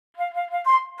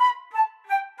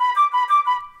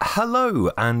Hello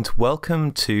and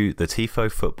welcome to the Tifo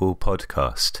Football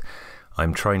Podcast.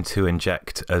 I'm trying to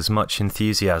inject as much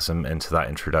enthusiasm into that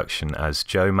introduction as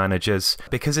Joe manages,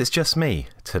 because it's just me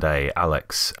today,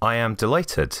 Alex. I am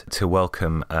delighted to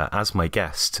welcome as my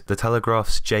guest the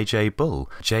Telegraph's JJ Bull.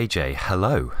 JJ,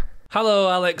 hello. Hello,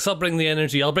 Alex. I'll bring the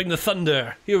energy. I'll bring the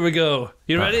thunder. Here we go.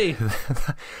 You ready?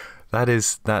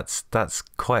 That's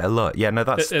quite a lot. Yeah, no,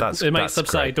 it might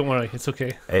subside. Great. Don't worry, it's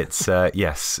okay. It's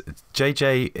yes.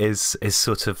 JJ is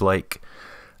sort of like,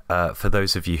 for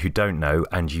those of you who don't know,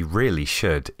 and you really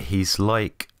should, he's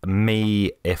like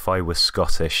me if I was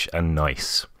Scottish and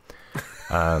nice.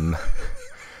 But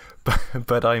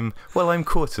I'm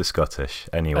quarter Scottish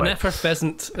anyway. An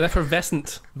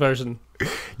effervescent version.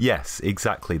 Yes,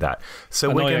 exactly that. So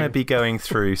Annoying. We're going to be going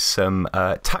through some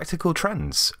tactical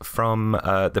trends from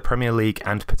the Premier League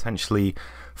and potentially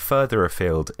further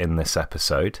afield in this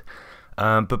episode.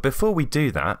 But before we do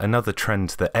that, another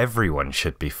trend that everyone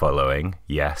should be following,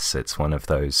 yes, it's one of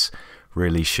those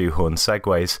really shoehorn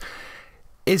segues,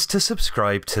 is to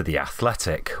subscribe to The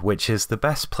Athletic, which is the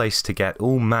best place to get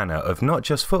all manner of not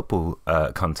just football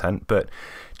content, but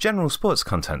general sports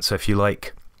content. So if you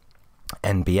like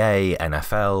NBA,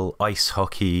 NFL, ice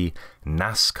hockey,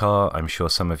 NASCAR, I'm sure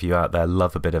some of you out there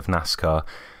love a bit of NASCAR,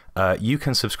 you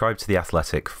can subscribe to The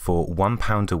Athletic for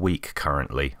 £1 a week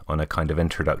currently on a kind of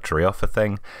introductory offer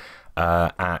thing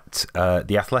at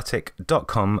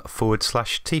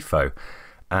theathletic.com/Tifo.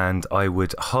 And I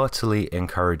would heartily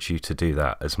encourage you to do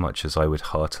that, as much as I would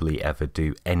heartily ever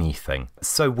do anything.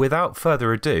 So without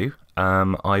further ado,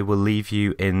 I will leave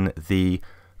you in the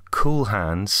cool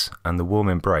hands and the warm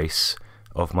embrace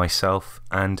of myself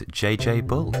and JJ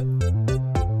Bull.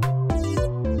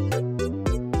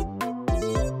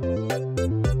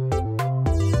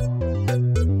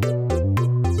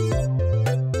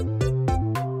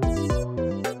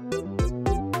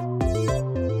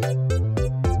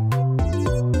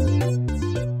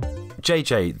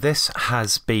 JJ, this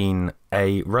has been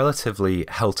a relatively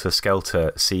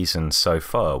helter-skelter season so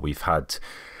far. We've had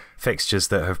fixtures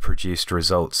that have produced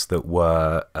results that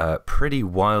were pretty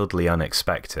wildly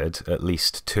unexpected, at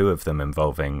least two of them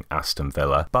involving Aston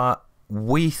Villa. But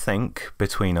we think,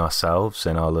 between ourselves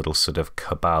and our little sort of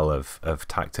cabal of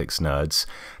tactics nerds,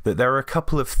 that there are a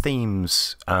couple of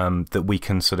themes that we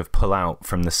can sort of pull out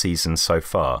from the season so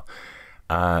far.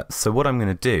 So what I'm going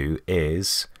to do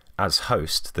is, as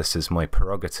host, this is my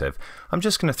prerogative, I'm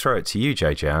just going to throw it to you,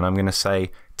 JJ, and I'm going to say,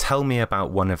 tell me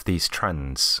about one of these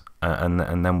trends, and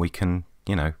then we can,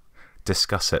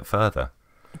 discuss it further.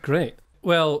 Great.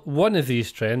 Well, one of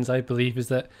these trends, I believe, is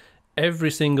that every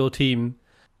single team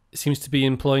seems to be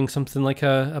employing something like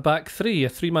a back three, a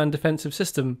three-man defensive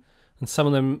system, and some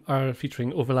of them are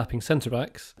featuring overlapping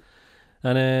centre-backs.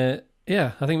 And I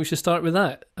think we should start with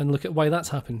that and look at why that's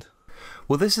happened.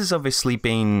 Well, this has obviously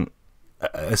been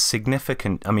a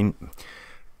significant... I mean,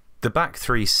 the back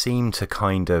three seemed to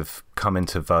kind of come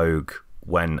into vogue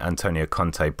when Antonio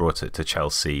Conte brought it to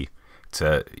Chelsea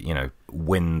to,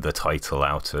 win the title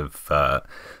out of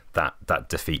that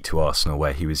defeat to Arsenal,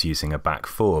 where he was using a back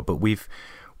four. But we've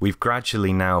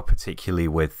gradually now, particularly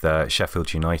with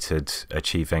Sheffield United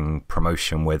achieving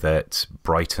promotion with it,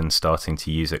 Brighton starting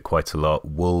to use it quite a lot,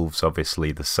 Wolves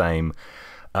obviously the same.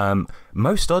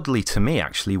 Most oddly to me,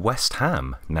 actually, West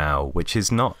Ham now, which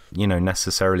is not,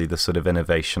 necessarily the sort of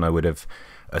innovation I would have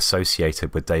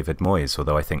associated with David Moyes,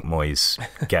 although I think Moyes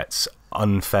gets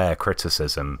unfair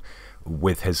criticism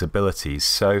with his abilities.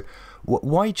 So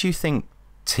why do you think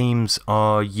teams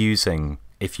are using,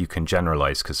 if you can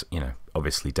generalise, because,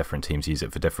 obviously different teams use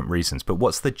it for different reasons, but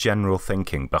what's the general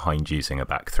thinking behind using a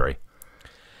back three?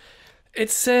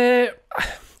 It's, I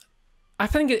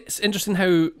think it's interesting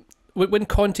how, when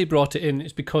Conte brought it in,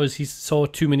 it's because he saw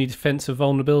too many defensive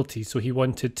vulnerabilities, so he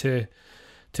wanted to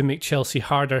make Chelsea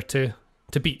harder to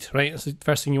beat, right? That's the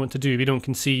first thing you want to do. If you don't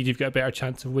concede, you've got a better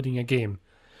chance of winning a game.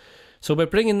 So by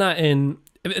bringing that in,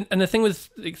 and the thing with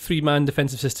like three-man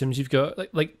defensive systems, you've got,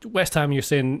 like West Ham, you're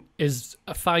saying, is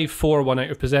a 5-4-1 out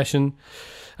of possession,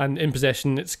 and in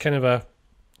possession, it's kind of a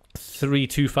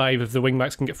 3-2-5 if the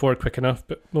wing-backs can get forward quick enough,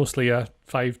 but mostly a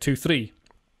 5-2-3.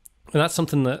 And that's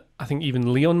something that I think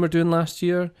even Lyon were doing last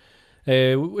year.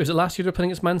 Was it last year they were playing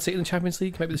against Man City in the Champions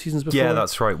League? Maybe the seasons before. Yeah,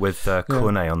 that's right. With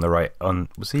Cornet on the right.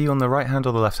 Was he on the right hand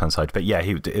or the left hand side? But yeah,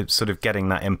 it's sort of getting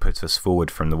that impetus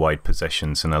forward from the wide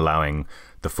positions and allowing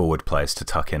the forward players to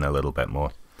tuck in a little bit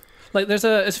more. Like there's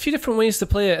a few different ways to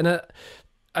play it, and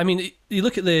I mean, you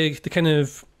look at the kind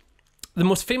of the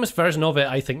most famous version of it.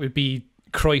 I think would be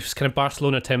Cruyff's kind of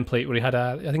Barcelona template, where he had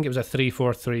I think it was a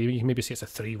 3-4-3. You can maybe say it's a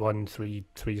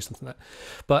 3-1-3-3 or something like that.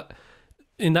 But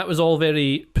And that was all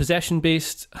very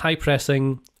possession-based, high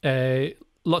pressing,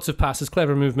 lots of passes,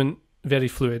 clever movement, very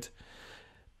fluid.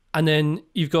 And then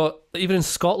you've got, even in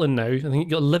Scotland now, I think you've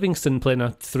got Livingston playing a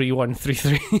 3-1,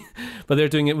 3-3, but they're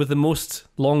doing it with the most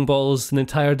long balls in the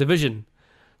entire division.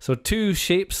 So two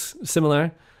shapes,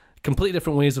 similar, completely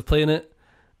different ways of playing it,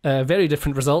 very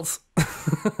different results.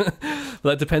 But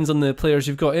that depends on the players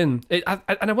you've got in. And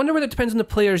I wonder whether it depends on the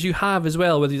players you have as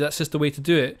well, whether that's just the way to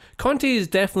do it. Conte has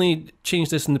definitely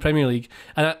changed this in the Premier League.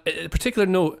 And a particular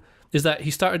note is that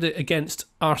he started it against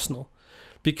Arsenal,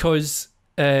 because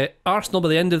Arsenal, by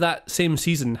the end of that same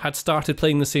season, had started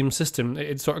playing the same system. It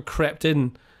had sort of crept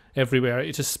in everywhere.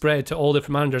 It just spread to all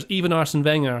different managers. Even Arsene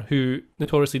Wenger, who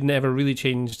notoriously never really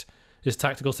changed his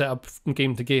tactical setup from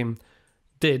game to game,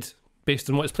 did, based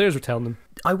on what his players were telling them.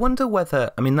 I wonder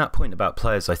whether, I mean, that point about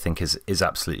players, I think, is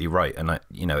absolutely right. And,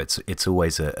 it's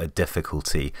always a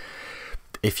difficulty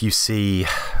if you see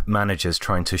managers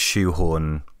trying to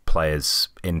shoehorn players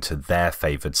into their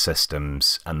favoured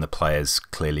systems and the players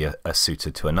clearly are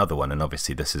suited to another one. And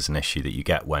obviously this is an issue that you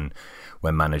get when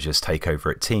managers take over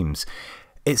at teams.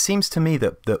 It seems to me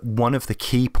that one of the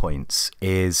key points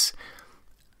is,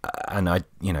 and I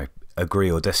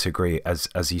agree or disagree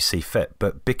as you see fit,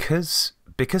 but because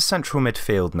central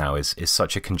midfield now is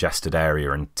such a congested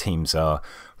area and teams are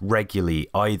regularly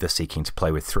either seeking to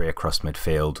play with three across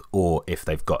midfield, or if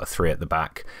they've got a three at the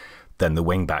back, then the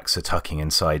wing backs are tucking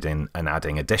inside in and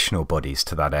adding additional bodies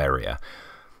to that area.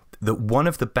 That one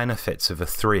of the benefits of a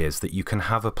three is that you can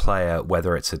have a player,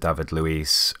 whether it's a David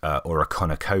Luiz or a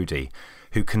Connor Cody,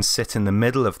 who can sit in the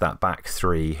middle of that back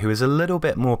three, who is a little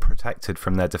bit more protected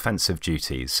from their defensive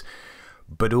duties,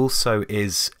 but also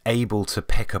is able to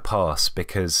pick a pass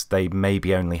because they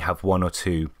maybe only have one or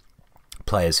two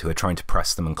players who are trying to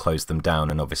press them and close them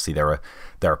down, and obviously there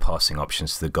are passing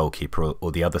options to the goalkeeper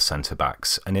or the other centre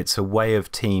backs, and it's a way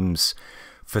of teams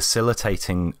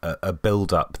facilitating a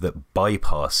build-up that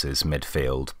bypasses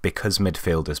midfield, because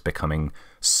midfield is becoming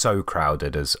so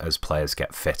crowded as players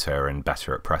get fitter and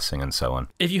better at pressing and so on.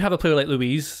 If you have a player like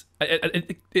Luiz,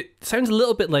 it sounds a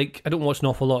little bit like, I don't watch an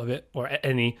awful lot of it, or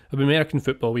any of American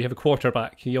football. We have a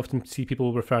quarterback. You often see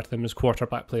people refer to them as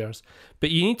quarterback players, but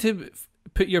you need to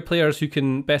put your players who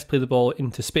can best play the ball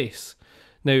into space.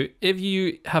 Now, if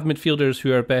you have midfielders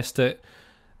who are best at,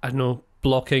 I don't know,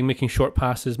 blocking, making short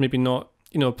passes, maybe not,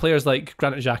 players like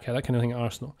Granit Xhaka, that kind of thing at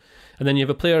Arsenal, and then you have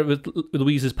a player with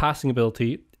Luiz's passing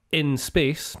ability in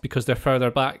space because they're further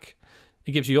back,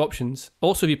 it gives you options.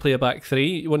 Also, if you play a back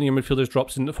three, one of your midfielders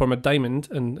drops in the form of diamond,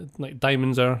 and like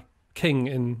diamonds are king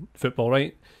in football,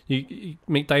 right? You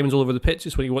make diamonds all over the pitch.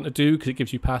 It's what you want to do because it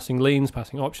gives you passing lanes,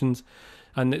 passing options,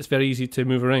 and it's very easy to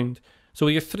move around. So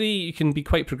with your three, you can be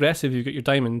quite progressive. You've got your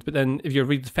diamond, but then if you're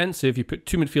really defensive, you put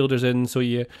two midfielders in, so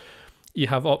you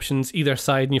have options either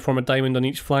side and you form a diamond on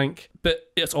each flank.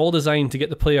 But it's all designed to get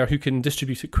the player who can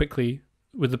distribute it quickly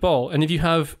with the ball. And if you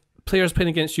have players playing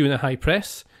against you in a high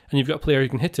press and you've got a player who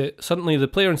can hit it, suddenly the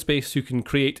player in space who can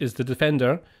create is the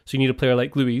defender. So you need a player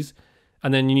like Luiz,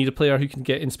 and then you need a player who can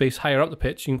get in space higher up the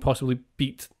pitch. You can possibly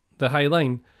beat the high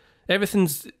line.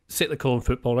 Everything's cyclical in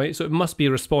football, right? So it must be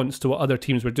a response to what other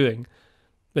teams were doing.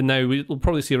 But now we'll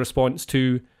probably see a response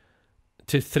to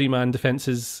three-man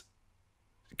defences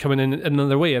coming in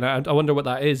another way, and I wonder what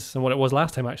that is and what it was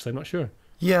last time. Actually, I'm not sure.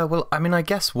 Yeah, well, I mean, I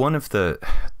guess one of the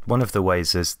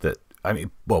ways is that, I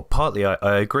mean, well, partly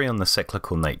I agree on the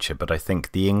cyclical nature, but I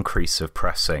think the increase of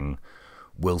pressing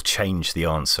will change the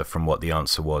answer from what the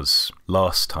answer was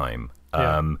last time,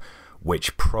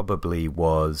 which probably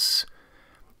was,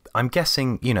 I'm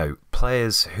guessing,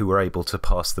 players who were able to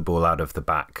pass the ball out of the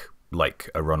back, like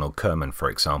a Ronald Koeman, for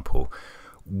example,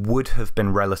 would have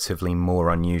been relatively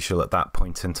more unusual at that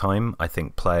point in time. I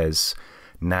think players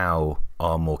now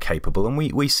are more capable, and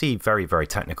we see very, very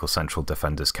technical central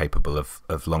defenders capable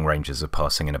of long ranges of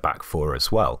passing in a back four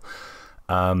as well.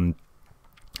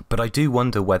 But I do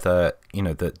wonder whether,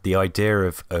 the idea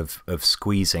of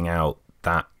squeezing out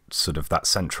that sort of that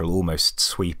central, almost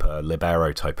sweeper,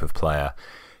 libero type of player,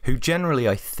 who generally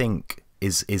I think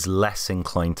is less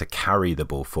inclined to carry the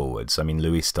ball forwards. I mean,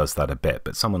 Luis does that a bit,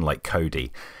 but someone like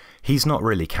Cody, he's not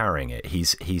really carrying it.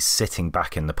 He's sitting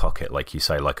back in the pocket, like you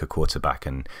say, like a quarterback,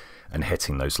 and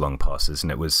hitting those long passes.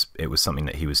 And it was something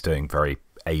that he was doing very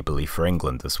ably for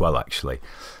England as well, actually.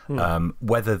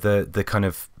 Whether the kind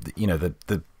of,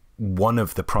 the one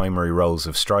of the primary roles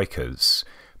of strikers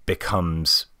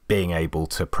becomes being able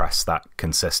to press that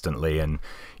consistently, and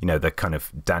the kind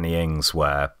of Danny Ings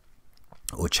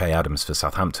or Che Adams for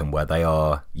Southampton, where they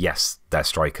are, yes, they're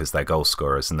strikers, they're goal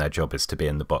scorers, and their job is to be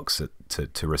in the box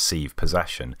to receive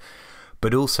possession.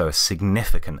 but also a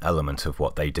significant element of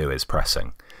what they do is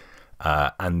pressing.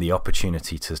 And the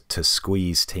opportunity to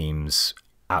squeeze teams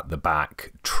at the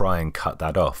back, try and cut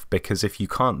that off. Because if you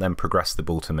can't then progress the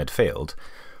ball to midfield,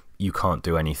 you can't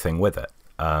do anything with it.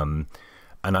 And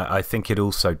I think it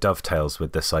also dovetails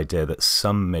with this idea that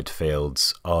some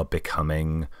midfields are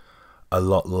becoming a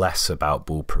lot less about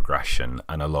ball progression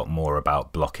and a lot more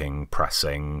about blocking,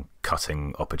 pressing,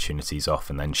 cutting opportunities off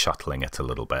and then shuttling it a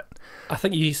little bit. I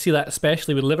think you see that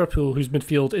especially with Liverpool, whose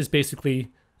midfield is basically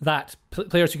that.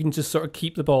 Players who can just sort of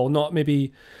keep the ball, not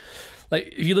maybe...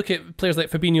 Like, if you look at players like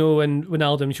Fabinho and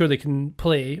Wijnaldum, I'm sure they can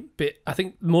play, but I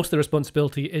think most of the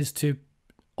responsibility is to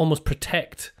almost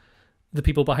protect the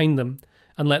people behind them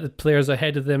and let the players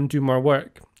ahead of them do more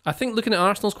work. I think looking at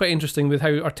Arsenal's quite interesting with how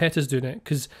Arteta's doing it,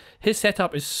 because his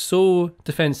setup is so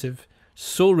defensive,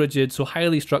 so rigid, so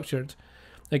highly structured.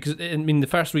 Like, I mean, the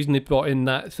first reason they brought in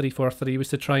that 3-4-3 was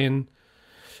to try and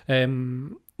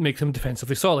make them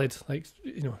defensively solid. Like,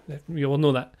 you know, we all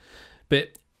know that.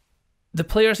 But the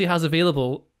players he has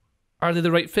available, are they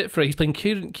the right fit for it? He's playing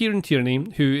Kieran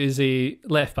Tierney, who is a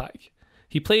left back.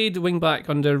 He played wing back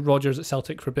under Rodgers at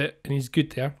Celtic for a bit, and he's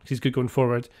good there. He's good going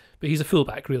forward, but he's a full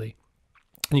back really.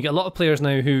 And you get a lot of players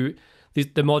now who,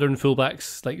 the modern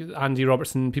fullbacks like Andy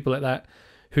Robertson, people like that,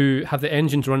 who have the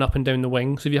engine to run up and down the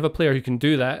wing. So if you have a player who can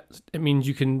do that, it means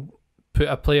you can put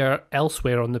a player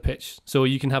elsewhere on the pitch. So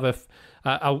you can have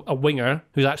a winger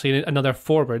who's actually another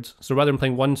forward. So rather than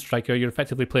playing one striker, you're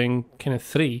effectively playing kind of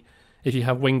three if you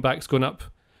have wing backs going up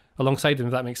alongside them,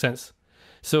 if that makes sense.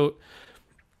 So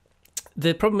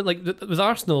the problem with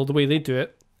Arsenal, the way they do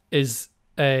it is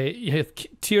you have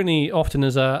Tierney often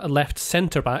as a left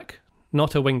centre back,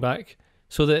 not a wing back.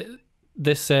 So that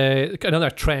this another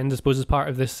trend, I suppose, as part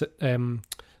of this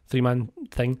three-man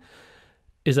thing,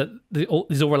 is that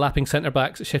these overlapping centre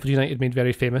backs that Sheffield United made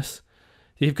very famous.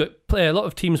 You've got a lot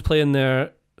of teams playing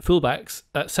their fullbacks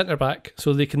at centre back,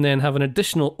 so they can then have an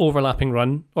additional overlapping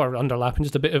run or underlapping,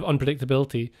 just a bit of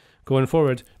unpredictability going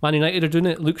forward. Man United are doing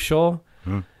it. Luke Shaw.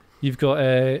 You've got,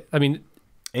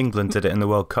 England did it in the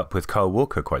World Cup with Kyle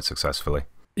Walker quite successfully.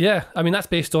 Yeah, I mean, that's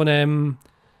based on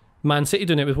Man City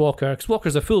doing it with Walker, because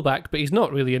Walker's a fullback, but he's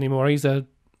not really anymore. He's a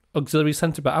auxiliary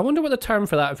centre back. I wonder what the term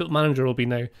for that football manager will be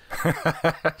now.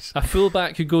 A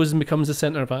fullback who goes and becomes a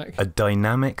centre back. A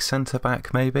dynamic centre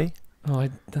back, maybe. Oh,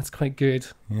 that's quite good.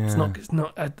 Yeah. It's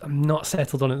not. I'm not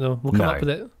settled on it though. We'll come up with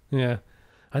it. Yeah,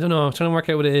 I don't know. I'm trying to work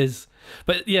out what it is,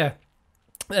 but yeah,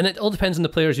 and it all depends on the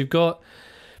players you've got.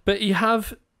 But you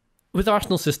have, with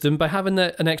Arsenal's system, by having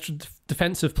an extra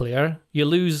defensive player, you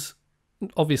lose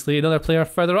obviously another player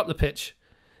further up the pitch,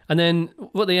 and then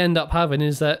what they end up having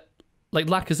is that, like,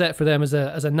 Lacazette for them as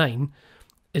a 9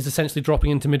 is essentially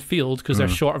dropping into midfield because they're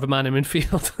short of a man in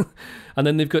midfield. And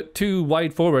then they've got two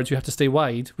wide forwards who have to stay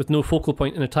wide with no focal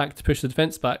point in attack to push the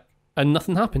defence back, and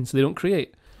nothing happens, so they don't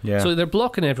create. Yeah. So they're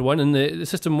blocking everyone, and the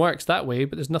system works that way,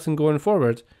 but there's nothing going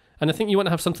forward. And I think you want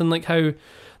to have something like how,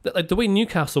 like the way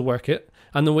Newcastle work it,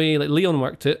 and the way like Leon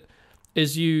worked it,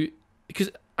 is because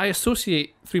I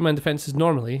associate three-man defences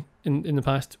normally in the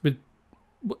past with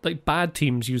like bad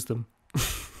teams use them.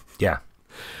 Yeah.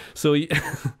 So if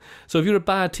you're a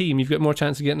bad team, you've got more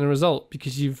chance of getting a result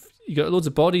because you've got loads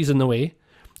of bodies in the way.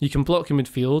 You can block your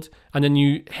midfield, and then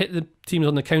you hit the teams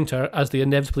on the counter as they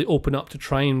inevitably open up to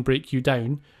try and break you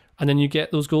down, and then you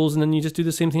get those goals, and then you just do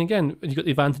the same thing again. You've got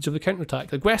the advantage of the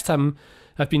counter-attack. Like West Ham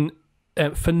have been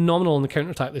phenomenal in the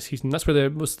counter-attack this season. That's where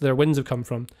most of their wins have come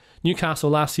from. Newcastle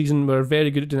last season were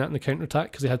very good at doing that in the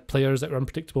counter-attack because they had players that were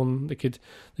unpredictable and they could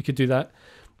do that.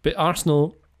 But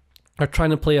Arsenal are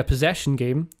trying to play a possession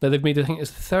game. They've made, I think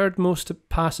it's the third most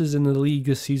passes in the league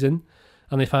this season,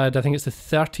 and they've had, I think it's the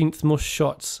 13th most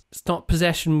shots. It's not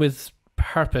possession with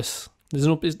purpose. There's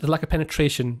the lack of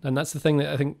penetration, and that's the thing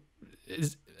that I think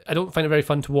is, I don't find it very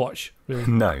fun to watch, really.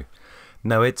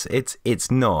 No,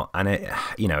 it's not, and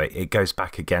it goes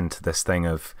back again to this thing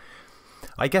of,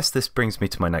 I guess this brings me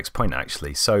to my next point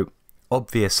actually. So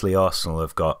obviously Arsenal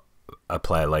have got a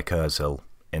player like Ozil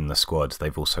in the squad.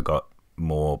 They've also got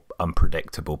more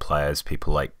unpredictable players,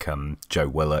 people like Joe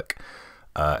Willock,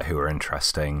 who are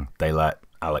interesting. They let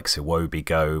Alex Iwobi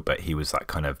go, but he was that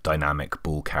kind of dynamic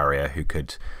ball carrier who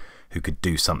could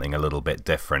do something a little bit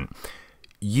different.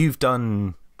 You've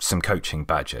done some coaching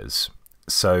badges,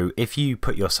 so if you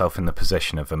put yourself in the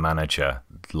position of a manager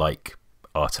like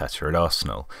Arteta at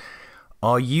Arsenal,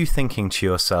 are you thinking to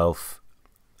yourself,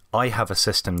 I have a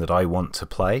system that I want to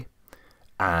play,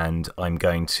 and I'm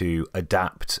going to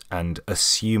adapt and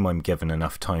assume I'm given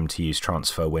enough time to use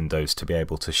transfer windows to be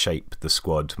able to shape the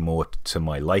squad more to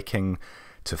my liking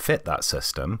to fit that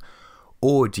system?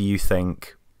 Or do you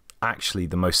think, actually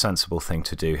the most sensible thing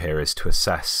to do here is to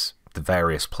assess the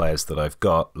various players that I've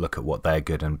got, look at what they're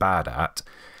good and bad at,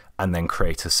 and then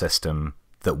create a system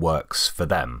that works for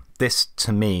them. This,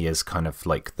 to me, is kind of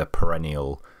like the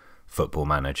perennial Football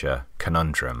Manager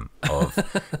conundrum of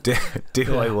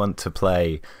do I want to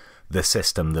play the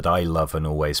system that I love and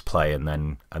always play and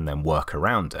then work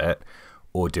around it,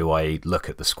 or do I look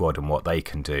at the squad and what they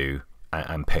can do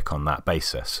and pick on that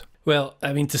basis? Well,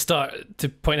 I mean, to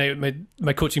point out,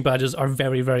 my coaching badges are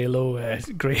very, very low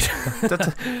grade.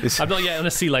 I'm not yet on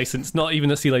a C license, not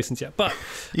even a C license yet. But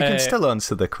you can still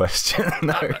answer the question.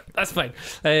 No. That's fine.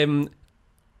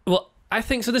 Well, I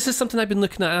think so. This is something I've been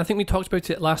looking at, and I think we talked about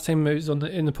it last time I was in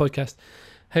the podcast.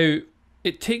 How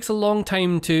it takes a long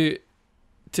time to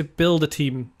build a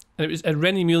team. And it was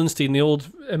Rennie Muhlenstein, the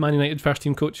old Man United first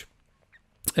team coach,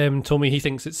 told me he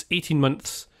thinks it's 18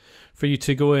 months for you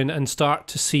to go in and start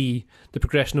to see the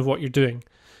progression of what you're doing.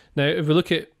 Now, if we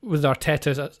look at with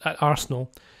Arteta at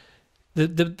Arsenal,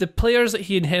 the players that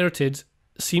he inherited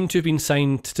seem to have been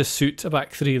signed to suit a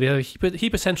back three. They have a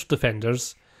heap of central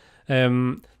defenders. They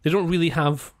don't really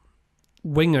have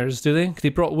wingers, do they? They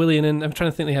brought Willian in. I'm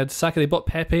trying to think. They had Saka. They bought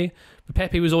Pepe, but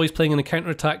Pepe was always playing in a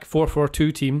counter-attack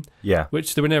 4-4-2 team,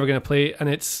 which they were never going to play, and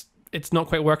it's not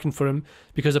quite working for him,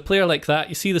 because a player like that,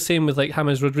 you see the same with like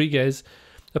James Rodriguez.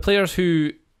 The players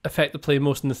who affect the play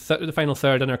most in the final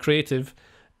third and are creative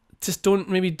just don't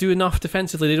maybe do enough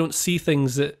defensively. They don't see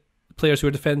things that players who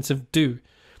are defensive do.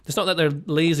 It's not that they're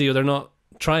lazy or they're not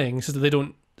trying, it's just that they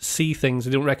don't see things,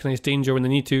 they don't recognise danger when they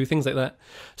need to, things like that.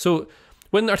 So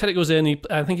when Arteta goes in,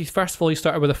 I think first of all he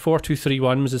started with a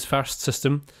 4-2-3-1 was his first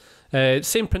system.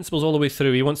 Same principles all the way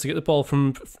through. He wants to get the ball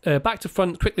from back to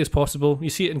front quickly as possible. You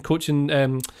see it in coaching.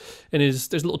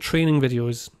 There's little training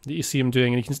videos that you see him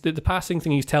doing, and the passing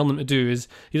thing he's telling them to do is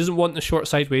he doesn't want the short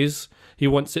sideways. He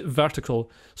wants it vertical,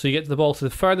 so you get the ball to the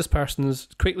furthest person as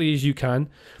quickly as you can.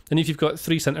 And if you've got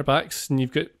three centre backs and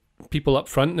you've got people up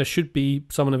front, there should be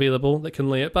someone available that can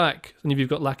lay it back. And if you've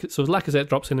got Lacazette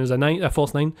drops in as a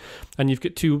false nine, and you've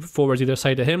got two forwards either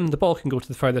side of him, the ball can go to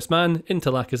the furthest man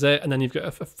into Lacazette, and then you've got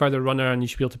a further runner, and you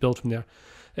should be able to build from there.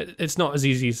 It's not as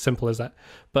easy, as simple as that.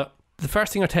 But the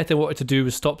first thing Arteta wanted to do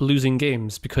was stop losing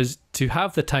games, because to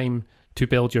have the time to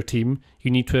build your team, you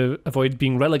need to avoid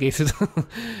being relegated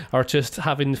or just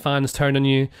having fans turn on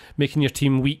you, making your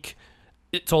team weak.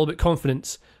 It's all about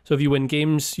confidence. So if you win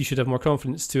games, you should have more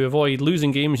confidence. To avoid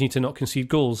losing games, you need to not concede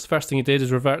goals. First thing he did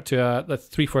is revert to a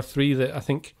 3-4-3 that I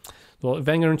think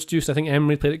Wenger introduced. I think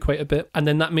Emery played it quite a bit. And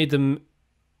then that made them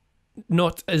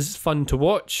not as fun to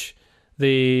watch.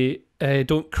 They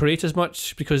don't create as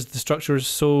much because the structure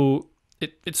is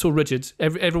it's so rigid.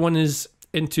 Everyone is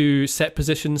into set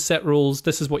positions, set roles.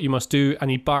 This is what you must do. And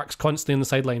he barks constantly on the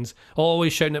sidelines,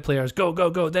 always shouting at players, go, go,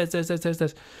 go, this.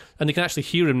 And they can actually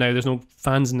hear him now. There's no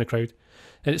fans in the crowd.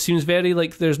 And it seems very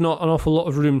like there's not an awful lot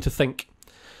of room to think.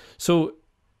 So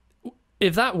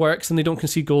if that works and they don't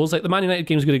concede goals, like the Man United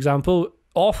game is a good example,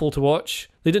 awful to watch.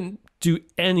 They didn't do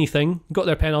anything, got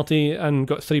their penalty and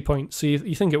got 3 points. So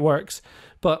you think it works.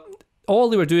 But all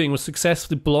they were doing was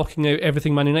successfully blocking out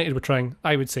everything Man United were trying,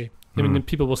 I would say. I mean,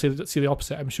 people will see the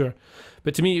opposite, I'm sure.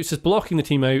 But to me, it's just blocking the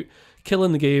team out,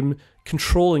 killing the game,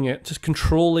 controlling it, just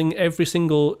controlling every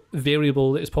single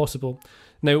variable that is possible.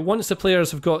 Now, once the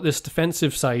players have got this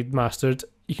defensive side mastered,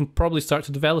 you can probably start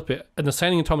to develop it. And the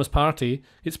signing of Thomas Partey,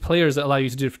 it's players that allow you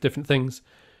to do different things.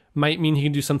 Might mean he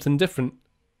can do something different.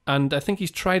 And I think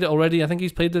he's tried it already. I think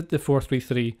he's played the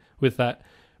 4-3-3 with that,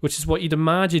 which is what you'd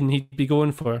imagine he'd be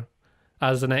going for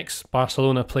as an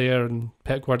ex-Barcelona player and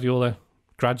Pep Guardiola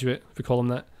graduate, if we call him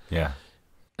that. Yeah.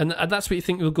 And that's what you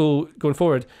think will go going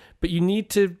forward. But you need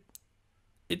to...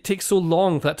 It takes so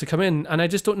long for that to come in, and I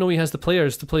just don't know he has the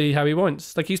players to play how he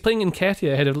wants. Like, he's playing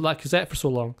Nketiah ahead of Lacazette for so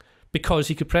long because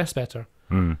he could press better.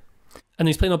 And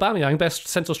he's playing Aubameyang, best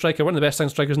central striker, one of the best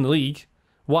central strikers in the league,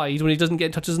 wide when he doesn't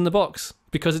get touches in the box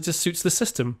because it just suits the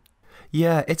system.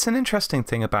 Yeah, it's an interesting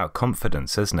thing about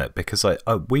confidence, isn't it? Because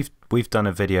we've done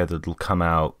a video that'll come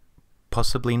out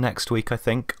possibly next week, I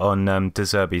think, on De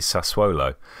Zerbi's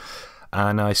Sassuolo,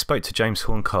 and I spoke to James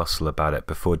Horncastle about it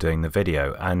before doing the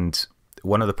video, and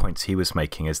one of the points he was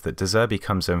making is that De Zerbi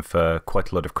comes in for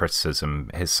quite a lot of criticism.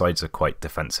 His sides are quite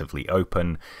defensively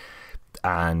open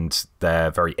and they're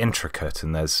very intricate,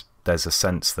 and there's a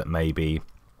sense that maybe,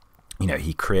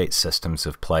 he creates systems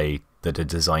of play that are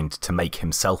designed to make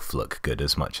himself look good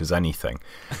as much as anything.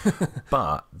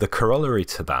 But the corollary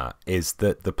to that is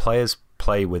that the players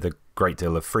play with a great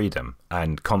deal of freedom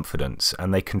and confidence,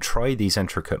 and they can try these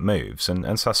intricate moves, and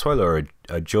Sassuolo are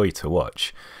a joy to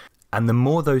watch. And the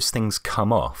more those things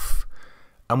come off,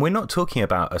 And we're not talking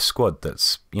about a squad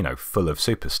that's, full of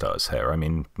superstars here. I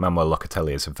mean, Manuel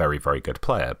Locatelli is a very, very good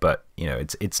player, but,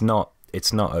 it's not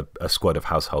a squad of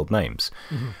household names.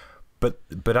 Mm-hmm.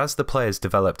 But as the players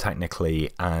develop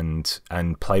technically and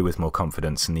play with more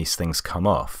confidence and these things come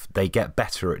off, they get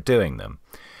better at doing them.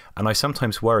 And I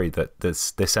sometimes worry that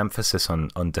there's this emphasis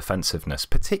on defensiveness,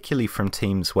 particularly from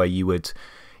teams where you would,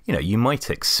 you might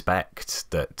expect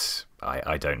that,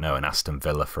 I don't know, an Aston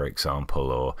Villa, for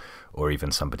example, or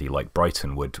even somebody like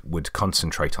Brighton would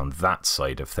concentrate on that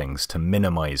side of things to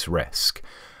minimise risk.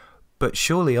 But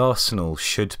surely Arsenal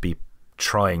should be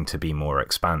trying to be more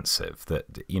expansive,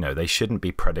 that they shouldn't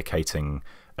be predicating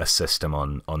a system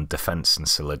on defence and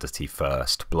solidity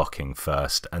first, blocking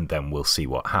first, and then we'll see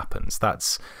what happens.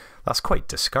 That's quite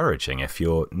discouraging if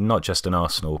you're not just an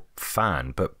Arsenal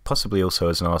fan, but possibly also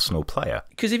as an Arsenal player.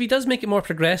 Because if he does make it more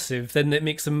progressive, then it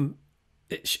makes him,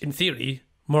 in theory,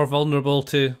 more vulnerable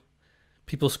to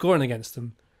people scoring against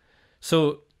him.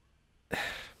 So,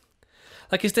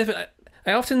 it's different.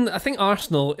 I think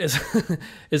Arsenal is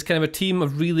is kind of a team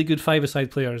of really good five-a-side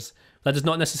players. That does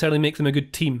not necessarily make them a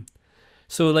good team.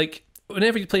 So,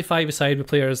 whenever you play five-a-side with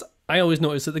players, I always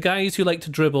notice that the guys who like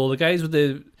to dribble, the guys with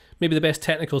maybe the best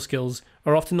technical skills,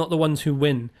 are often not the ones who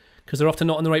win, because they're often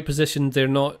not in the right position. They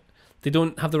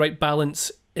don't have the right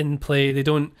balance in play.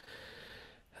 They're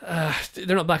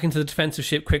not back into the defensive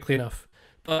shape quickly enough.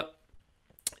 But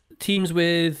teams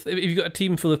if you've got a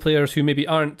team full of players who maybe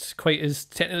aren't quite as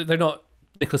they're not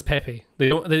Nicolas Pepe.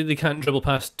 They can't dribble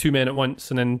past two men at once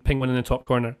and then ping one in the top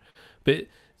corner. But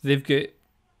they've got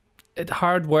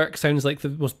hard work sounds like the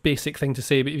most basic thing to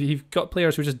say, but if you've got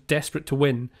players who are just desperate to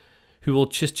win, who will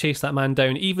just chase that man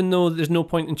down, even though there's no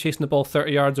point in chasing the ball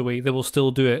 30 yards away, they will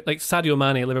still do it. Like Sadio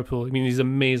Mane at Liverpool, I mean, he's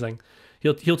amazing.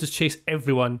 He'll just chase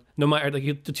everyone, no matter,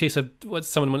 he'll chase what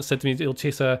someone once said to me, he'll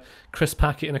chase a crisp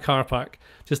packet in a car park.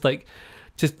 Just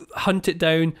hunt it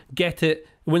down, get it,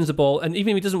 wins the ball, and even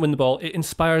if he doesn't win the ball, it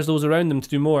inspires those around them to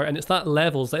do more, and it's that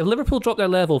levels. If Liverpool drop their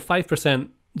level 5%,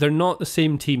 they're not the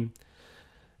same team.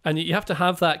 And you have to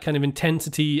have that kind of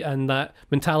intensity and that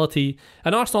mentality.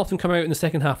 And Arsenal often come out in the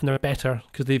second half and they're better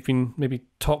because they've been maybe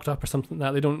talked up or something like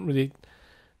that. They don't really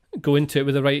go into it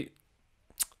with the right...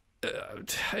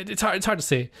 It's hard to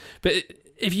say. But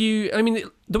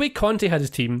the way Conte had his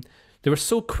team, they were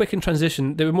so quick in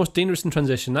transition. They were most dangerous in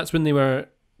transition. That's when they were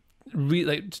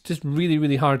just really,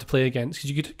 really hard to play against,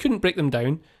 because you couldn't break them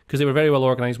down because they were very well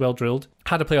organised, well drilled.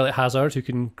 Had a player like Hazard who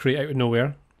can create out of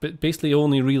nowhere, but basically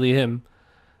only really him.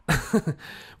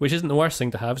 Which isn't the worst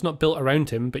thing to have. It's not built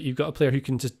around him, but you've got a player who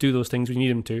can just do those things when you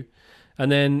need him to.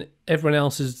 And then everyone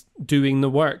else is doing the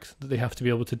work that they have to be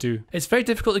able to do. It's very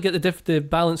difficult to get the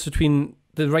balance between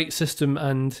the right system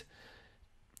and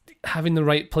having the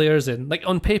right players in. Like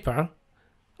on paper,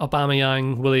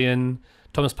 Aubameyang, Willian,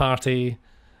 Thomas Partey,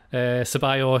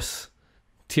 Ceballos,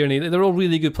 Tierney, they're all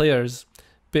really good players.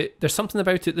 But there's something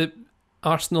about it that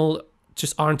Arsenal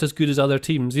just aren't as good as other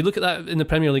teams. You look at that in the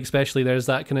Premier League especially, there's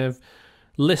that kind of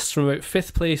list from about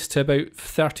 5th place to about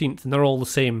 13th, and they're all the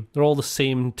same. They're all the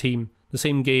same team, the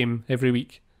same game every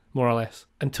week, more or less,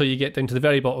 until you get down to the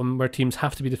very bottom where teams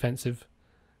have to be defensive.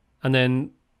 And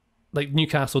then, like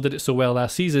Newcastle did it so well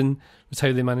last season, was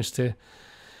how they managed to,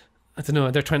 I don't know,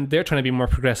 they're trying to be more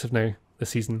progressive now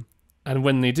this season. And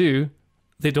when they do,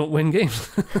 they don't win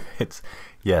games.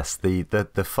 Yes, the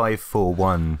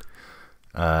 5-4-1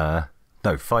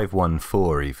 no,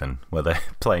 5-1-4 even, where they're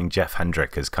playing Jeff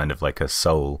Hendrick as kind of like a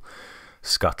sole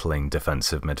scuttling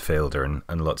defensive midfielder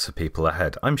and lots of people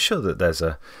ahead. I'm sure that there's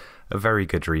a very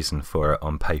good reason for it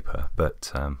on paper,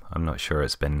 but I'm not sure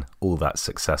it's been all that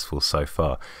successful so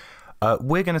far.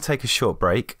 We're going to take a short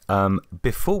break.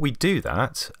 Before we do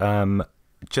that,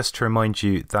 just to remind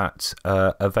you that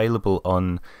available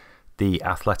on the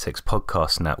Athletics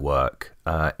Podcast Network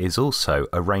is also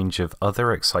a range of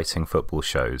other exciting football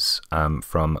shows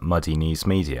from Muddy Knees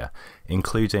Media,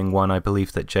 including one I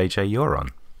believe that JJ you're on.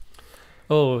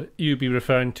 Oh, you'd be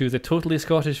referring to the Totally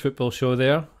Scottish Football Show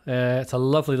there. It's a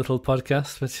lovely little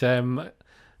podcast, which,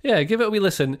 give it a wee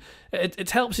listen. It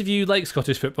helps if you like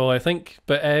Scottish football, I think,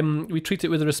 but we treat it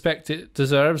with the respect it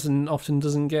deserves and often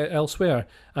doesn't get elsewhere.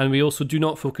 And we also do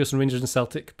not focus on Rangers and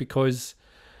Celtic because...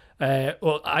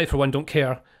 I, for one, don't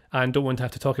care and don't want to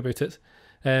have to talk about it.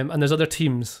 And there's other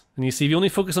teams. And you see, if you only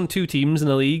focus on two teams in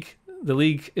the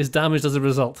league is damaged as a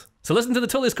result. So listen to the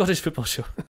Totally Scottish Football Show.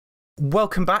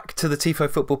 Welcome back to the Tifo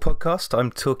Football Podcast.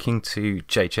 I'm talking to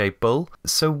JJ Bull.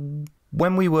 So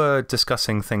when we were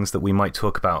discussing things that we might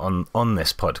talk about on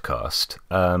this podcast,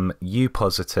 you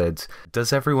posited,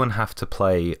 does everyone have to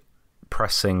play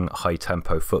pressing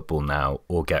high-tempo football now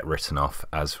or get written off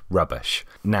as rubbish.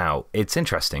 Now, it's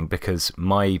interesting because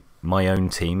my own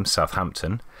team,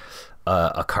 Southampton,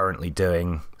 are currently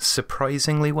doing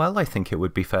surprisingly well. I think it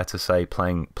would be fair to say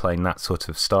playing that sort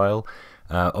of style.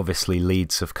 Obviously,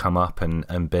 Leeds have come up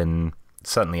and been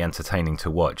certainly entertaining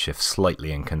to watch, if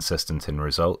slightly inconsistent in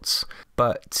results.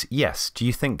 But yes, do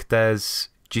you think there's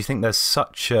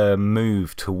such a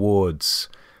move towards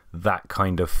that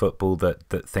kind of football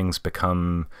that things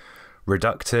become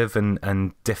reductive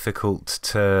and difficult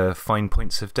to find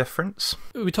points of difference?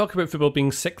 We talk about football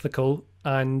being cyclical,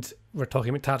 and we're talking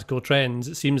about tactical trends.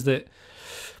 It seems that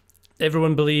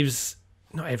everyone believes,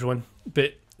 not everyone,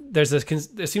 but there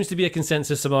seems to be a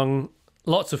consensus among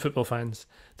lots of football fans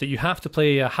that you have to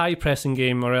play a high pressing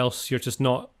game or else you're just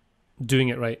not doing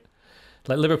it right.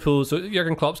 Like Liverpool, so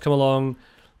Jurgen Klopp's come along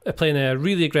playing a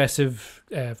really aggressive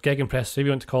gegenpress, if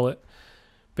you want to call it.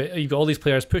 But you've got all these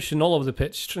players pushing all over the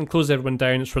pitch and close everyone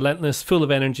down. It's relentless, full of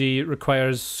energy. It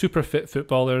requires super fit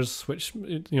footballers, which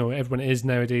everyone is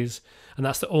nowadays, and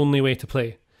that's the only way to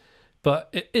play. But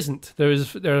it isn't.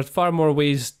 There are far more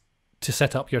ways to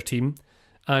set up your team,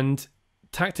 and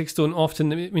tactics don't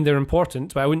often. I mean, they're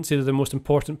important, but I wouldn't say they're the most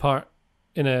important part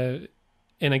in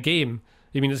a game.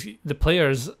 I mean, the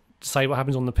players decide what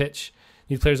happens on the pitch.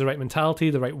 You need players with the right mentality,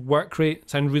 the right work rate.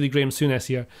 Sound really Graham Souness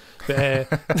here,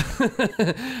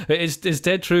 but it's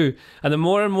dead true. And the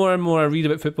more and more and more I read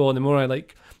about football, and the more I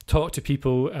talk to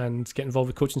people and get involved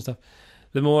with coaching stuff,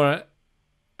 the more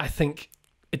I think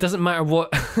it doesn't matter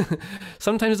what.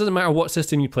 Sometimes it doesn't matter what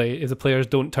system you play if the players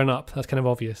don't turn up. That's kind of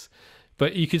obvious.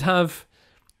 But you could have.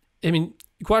 I mean,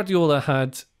 Guardiola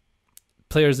had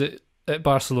players at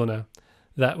Barcelona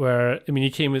that were. I mean,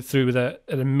 he came through with an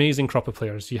amazing crop of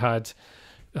players. You had.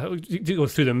 You go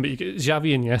through them, but you get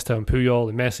Xavi and Iniesta and Puyol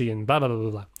and Messi and blah blah blah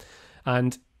blah blah,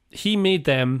 and he made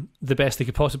them the best they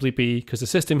could possibly be because the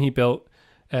system he built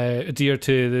adhered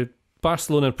to the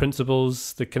Barcelona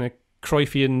principles, the kind of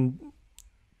Cruyffian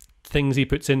things he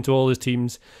puts into all his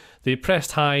teams. They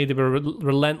pressed high, they were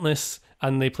relentless,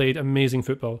 and they played amazing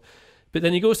football. But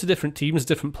then he goes to different teams,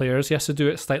 different players. He has to do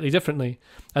it slightly differently,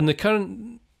 and the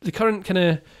current kind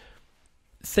of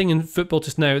thing in football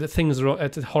just now, that things are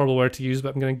it's a horrible word to use,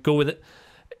 but I'm going to go with it.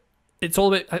 It's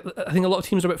all about, I think a lot of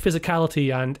teams are about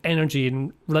physicality and energy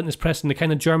and relentless pressing, the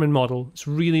kind of German model. It's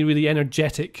really, really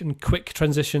energetic and quick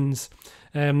transitions.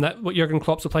 That what Jurgen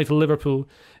Klopp's applied to Liverpool.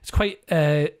 It's quite,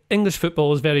 English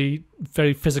football is very,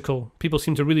 very physical. People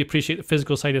seem to really appreciate the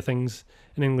physical side of things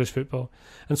in English football.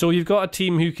 And so you've got a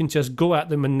team who can just go at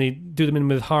them and they do them in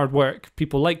with hard work.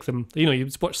 People like them. You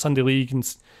watch Sunday League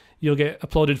and you'll get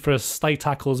applauded for a slide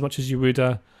tackle as much as you would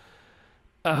a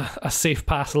safe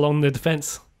pass along the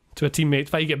defence to a teammate. In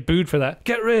fact, you get booed for that.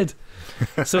 Get rid!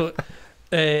 So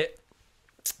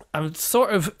I'm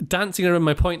sort of dancing around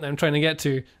my point that I'm trying to get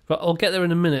to, but I'll get there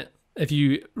in a minute if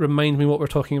you remind me what we're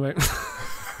talking about.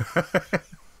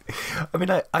 I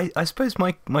mean, I suppose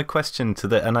my question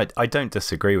to and I don't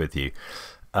disagree with you.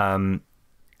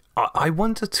 I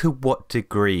wonder to what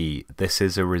degree this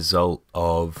is a result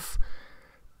of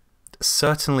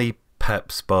certainly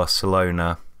Pep's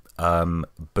Barcelona,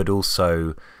 but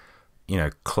also,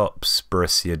 Klopp's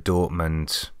Borussia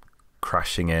Dortmund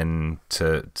crashing in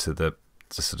to the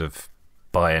sort of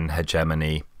Bayern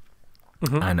hegemony,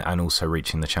 and also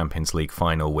reaching the Champions League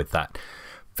final with that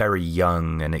very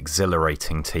young and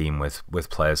exhilarating team with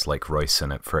players like Royce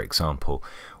in it, for example.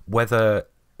 Whether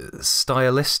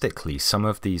stylistically some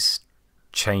of these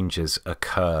changes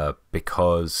occur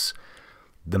because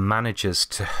the managers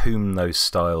to whom those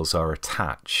styles are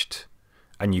attached,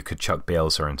 and you could chuck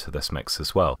Bielsa into this mix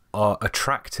as well, are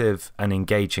attractive and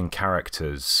engaging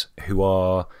characters who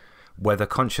are, whether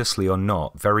consciously or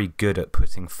not, very good at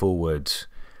putting forward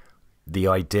the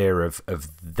idea of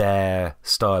their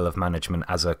style of management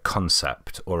as a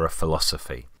concept or a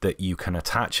philosophy, that you can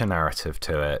attach a narrative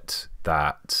to it,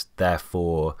 that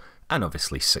therefore, and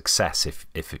obviously success if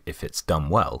it's done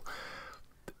well,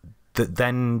 that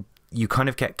then you kind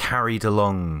of get carried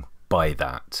along by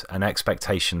that, and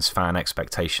expectations, fan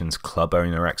expectations, club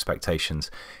owner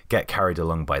expectations get carried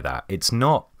along by that. It's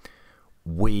not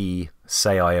we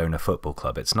say I own a football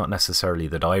club. It's not necessarily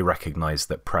that I recognise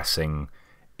that pressing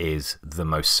is the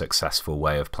most successful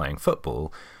way of playing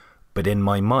football, but in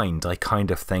my mind I kind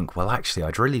of think, well, actually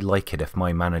I'd really like it if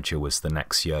my manager was the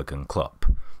next Jurgen Klopp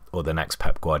or the next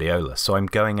Pep Guardiola. So I'm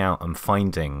going out and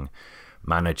finding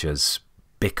managers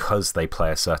because they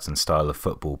play a certain style of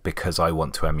football, because I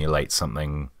want to emulate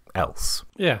something else.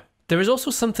 Yeah. There is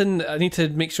also something, I need to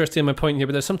make sure I stay on my point here,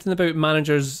 but there's something about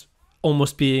managers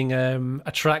almost being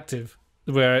attractive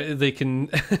where they can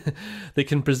they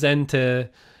can present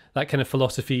that kind of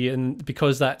philosophy, and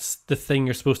because that's the thing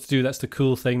you're supposed to do, that's the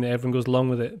cool thing that everyone goes along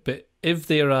with it. But if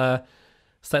they're a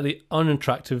slightly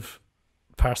unattractive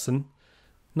person,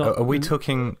 not are we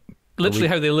talking literally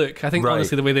how they look? I think Right.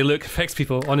 honestly the way they look affects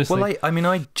people. Honestly,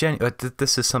 Well,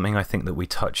 this is something I think that we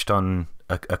touched on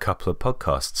a couple of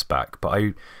podcasts back,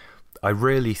 but I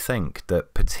really think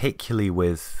that particularly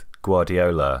with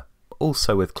Guardiola,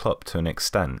 also with Klopp to an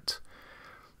extent,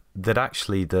 that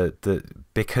actually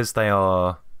because they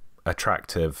are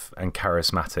attractive and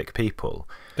charismatic people,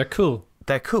 they're cool.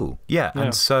 they're cool. Yeah.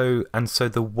 And so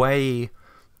the way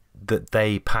that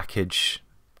they package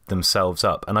themselves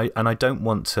up, and I don't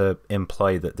want to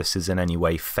imply that this is in any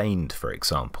way feigned, for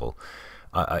example.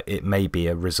 It may be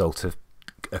a result of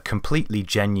a completely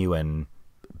genuine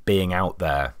being out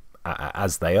there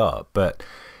as they are, but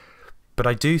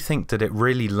I do think that it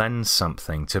really lends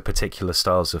something to particular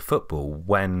styles of football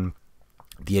when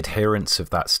the adherents of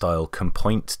that style can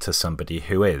point to somebody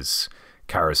who is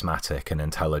charismatic and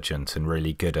intelligent and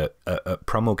really good at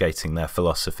promulgating their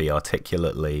philosophy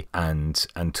articulately and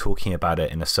talking about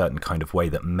it in a certain kind of way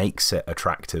that makes it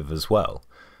attractive as well.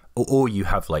 Or you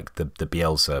have like the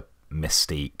Bielsa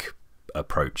mystique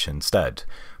approach instead.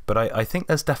 But I think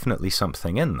there's definitely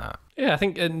something in that. Yeah, I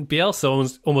think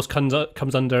Bielsa almost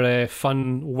comes under a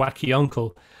fun, wacky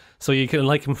uncle. So you can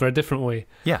like him for a different way.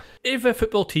 Yeah. If a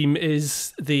football team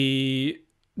is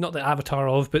not the avatar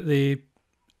of, but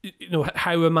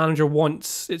how a manager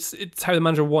wants, it's how the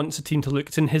manager wants a team to look.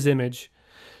 It's in his image.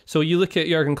 So you look at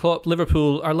Jurgen Klopp,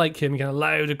 Liverpool are like him, kind of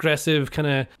loud, aggressive, kind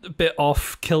of a bit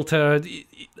off kilter.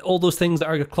 All those things that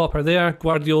are Klopp are there.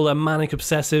 Guardiola, manic,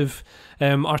 obsessive,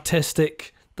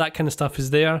 artistic. That kind of stuff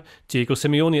is there. Diego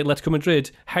Simeone, Atletico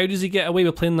Madrid. How does he get away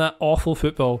with playing that awful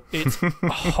football? It's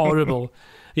horrible.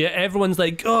 Yeah, everyone's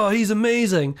like, oh, he's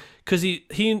amazing. Because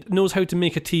he knows how to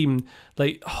make a team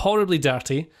like horribly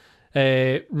dirty,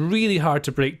 really hard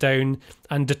to break down,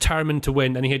 and determined to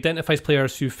win. And he identifies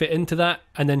players who fit into that,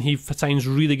 and then he signs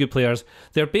really good players.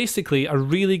 They're basically a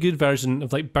really good version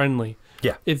of like Burnley.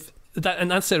 Yeah.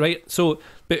 And that's it, right? So,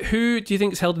 but who do you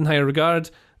think is held in higher regard?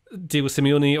 Diego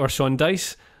Simeone or Sean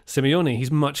Dyche? Simeone,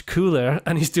 he's much cooler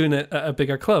and he's doing it at a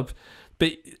bigger club.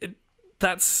 But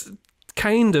that's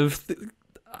kind of,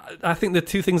 I think the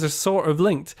two things are sort of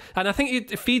linked. And I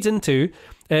think it feeds into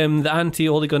the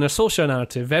anti-Ole Gunnar Solskjaer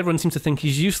narrative. Everyone seems to think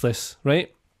he's useless,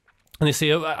 right? And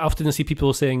I often see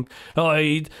people saying, oh,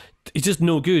 he's just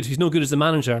no good. He's no good as a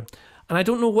manager. And I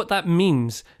don't know what that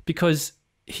means, because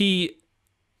he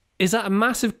is at a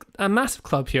massive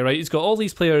club here, right? He's got all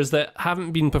these players that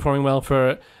haven't been performing well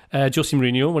for Jose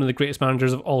Mourinho, one of the greatest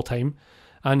managers of all time,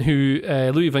 and who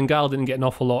Louis van Gaal didn't get an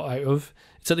awful lot out of.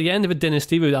 It's at the end of a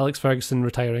dynasty with Alex Ferguson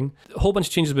retiring. A whole bunch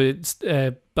of changes with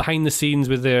behind the scenes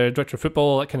with their director of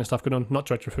football, that kind of stuff going on. Not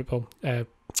director of football,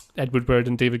 Ed Woodward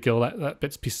and David Gill, that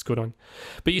bits and pieces going on.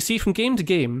 But you see, from game to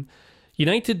game,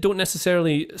 United don't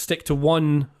necessarily stick to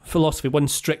one philosophy, one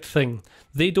strict thing.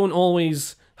 They don't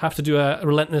always have to do a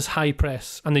relentless high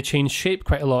press, and they change shape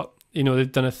quite a lot. You know,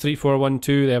 they've done a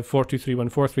 3-4-1-2, they have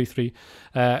 4-2-3-1, 4-3-3,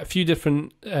 a few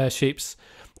different shapes,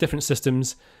 different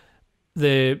systems.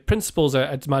 The principles,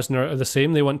 I'd imagine, are the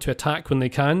same. They want to attack when they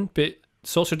can, but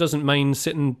Solskjaer doesn't mind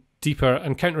sitting deeper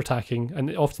and counter-attacking, and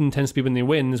it often tends to be when they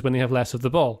win is when they have less of the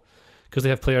ball, because they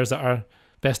have players that are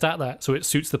best at that, so it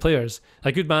suits the players.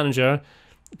 A good manager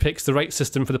picks the right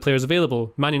system for the players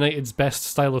available. Man United's best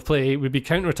style of play would be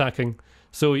counter-attacking.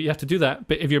 So you have to do that.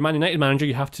 But if you're a Man United manager,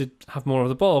 you have to have more of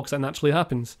the ball, because that naturally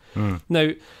happens.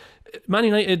 Now, Man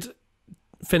United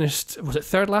finished, was it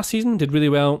third last season? Did really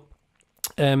well.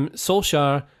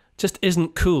 Solskjaer just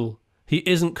isn't cool. He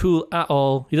isn't cool at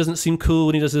all. He doesn't seem cool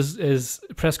when he does his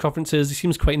press conferences. He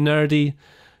seems quite nerdy.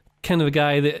 Kind of a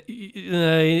guy that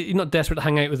you're not desperate to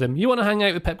hang out with him. You want to hang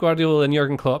out with Pep Guardiola and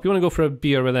Jurgen Klopp. You want to go for a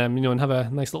beer with them, and have a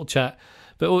nice little chat.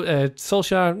 But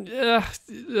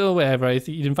Solskjaer, whatever.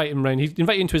 You'd invite him around. He'd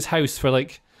invite you into his house for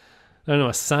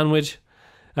a sandwich,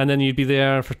 and then you'd be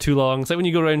there for too long. It's like when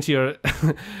you go around to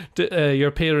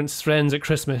your parents' friends at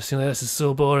Christmas. This is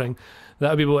so boring. That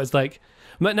would be what it's like.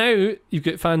 But now you've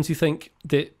got fans who think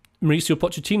that Mauricio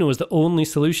Pochettino is the only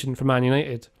solution for Man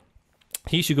United.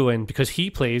 He should go in because he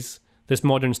plays this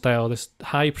modern style, this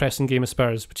high pressing game of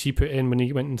Spurs, which he put in when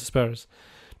he went into Spurs.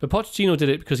 But Pochettino did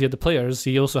it because he had the players.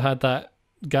 He also had that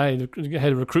guy, the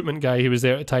head of recruitment guy who was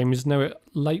there at the time. He's now at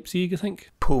Leipzig, I think.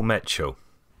 Paul Mitchell,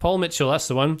 that's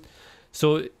the one.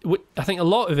 So I think a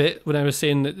lot of it, when I was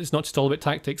saying that it's not just all about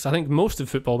tactics, I think most of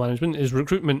football management is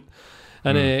recruitment.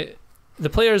 And the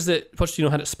players that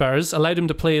Pochettino had at Spurs allowed him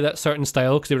to play that certain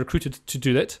style because they were recruited to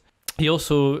do it. He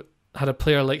also had a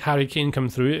player like Harry Kane come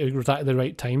through. It was at the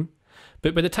right time.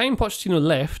 But by the time Pochettino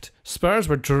left, Spurs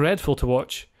were dreadful to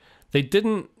watch. They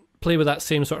didn't play with that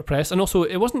same sort of press. And also,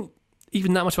 it wasn't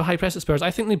even that much of a high press at Spurs.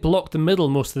 I think they blocked the middle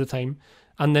most of the time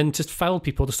and then just fouled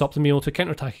people to stop them being able to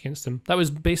counter-attack against them. That was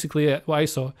basically it, what I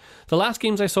saw. The last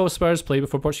games I saw Spurs play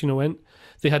before Pochettino went,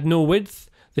 they had no width,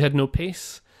 they had no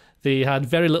pace, they had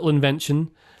very little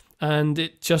invention, and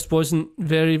it just wasn't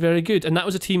very, very good. And that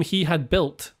was a team he had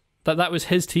built. That was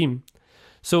his team.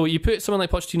 So you put someone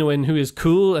like Pochettino in who is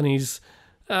cool, and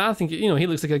I think, he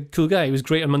looks like a cool guy. He was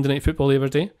great on Monday Night Football the other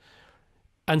day.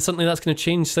 And suddenly that's going to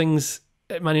change things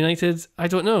at Man United. I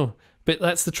don't know. But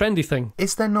that's the trendy thing.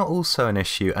 Is there not also an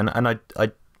issue, and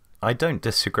I don't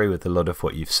disagree with a lot of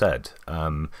what you've said.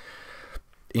 I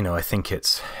think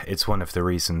it's one of the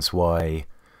reasons why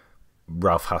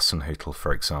Ralph Hasenhüttl,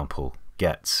 for example,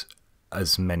 gets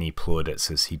as many plaudits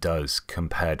as he does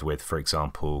compared with, for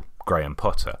example, Graham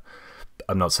Potter.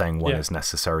 I'm not saying one is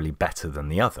necessarily better than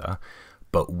the other,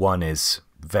 but one is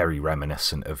very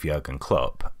reminiscent of Jurgen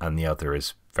Klopp and the other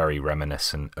is very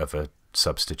reminiscent of a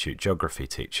substitute geography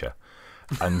teacher.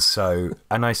 And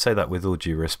I say that with all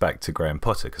due respect to Graham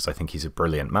Potter, because I think he's a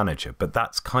brilliant manager, but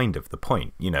that's kind of the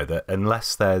point, that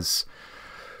unless there's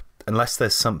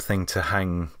something to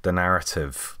hang the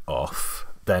narrative off,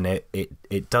 then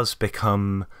it does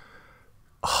become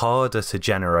harder to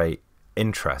generate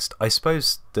interest. I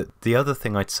suppose that the other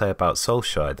thing I'd say about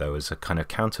Solskjaer, though, as a kind of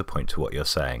counterpoint to what you're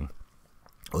saying,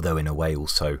 although in a way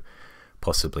also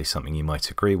possibly something you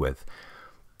might agree with,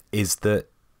 is that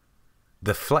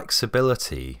the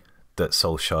flexibility that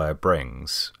Solskjaer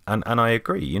brings, and I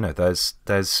agree,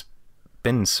 there's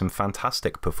been some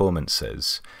fantastic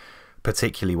performances,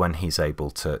 particularly when he's able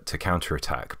to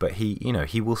counter-attack, but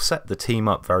he will set the team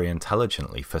up very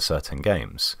intelligently for certain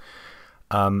games.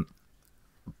 But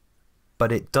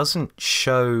it doesn't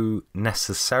show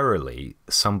necessarily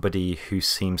somebody who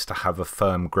seems to have a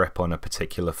firm grip on a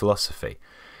particular philosophy.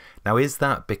 Now, is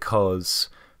that because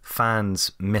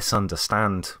fans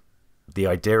misunderstand the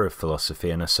idea of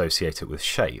philosophy and associate it with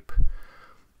shape?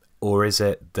 Or is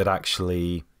it that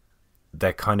actually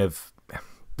they're kind of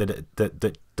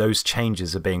that those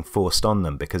changes are being forced on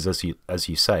them? Because as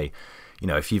you say,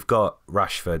 if you've got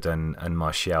Rashford and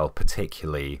Martial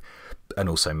particularly, and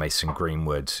also Mason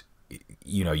Greenwood,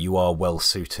 you are well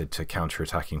suited to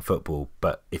counter-attacking football.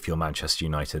 But if you're Manchester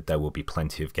United, there will be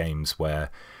plenty of games where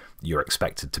you're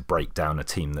expected to break down a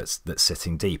team that's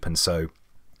sitting deep, and so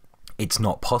it's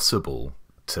not possible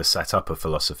to set up a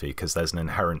philosophy because there's an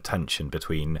inherent tension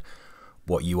between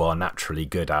what you are naturally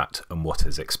good at and what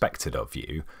is expected of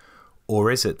you. Or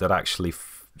is it that actually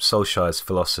Solskjaer's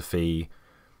philosophy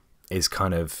is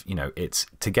kind of, it's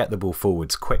to get the ball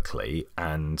forwards quickly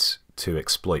and to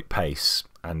exploit pace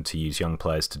and to use young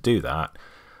players to do that,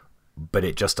 but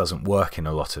it just doesn't work in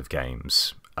a lot of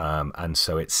games. And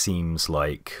so it seems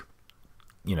like,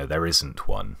 there isn't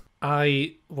one.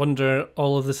 I wonder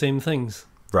all of the same things.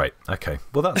 Right, okay.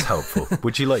 Well, that's helpful.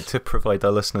 Would you like to provide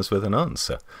our listeners with an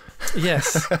answer?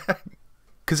 Yes.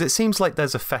 Because it seems like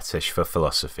there's a fetish for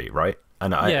philosophy, right?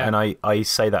 And I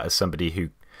say that as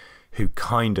somebody who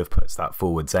kind of puts that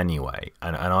forwards anyway.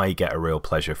 And I get a real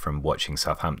pleasure from watching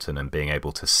Southampton and being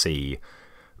able to see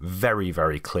very,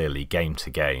 very clearly, game to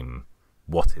game,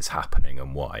 what is happening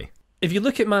and why. If you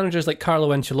look at managers like Carlo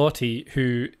Ancelotti,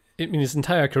 who, his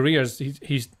entire career,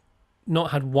 he's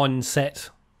not had one set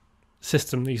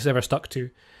system that he's ever stuck to.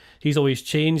 He's always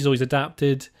changed, he's always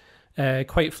adapted,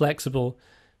 quite flexible,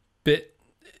 but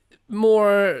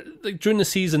more like during the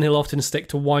season he'll often stick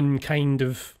to one kind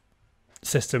of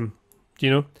system,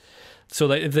 so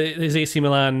like his AC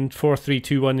Milan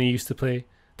 4-3-2-1 he used to play,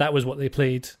 that was what they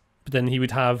played, but then he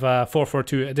would have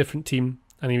 4-4-2 at a different team,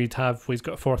 and he would have, he's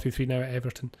got 4-3-3 now at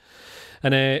Everton,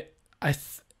 and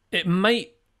it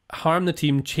might harm the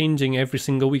team changing every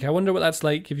single week. I wonder what that's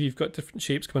like if you've got different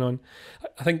shapes going on.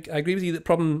 I think I agree with you that the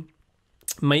problem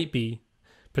might be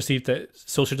perceived that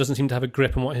Solskjaer doesn't seem to have a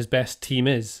grip on what his best team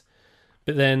is,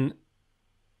 but then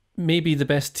maybe the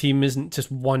best team isn't just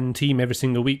one team every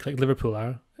single week like Liverpool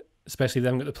are, especially if they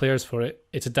haven't got the players for it.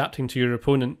 It's adapting to your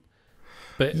opponent,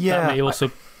 but that may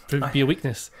also be a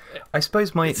weakness. I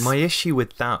suppose my issue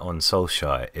with that on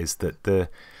Solskjaer is that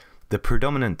the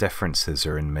predominant differences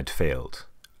are in midfield.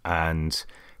 And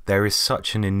there is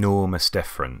such an enormous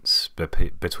difference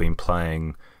between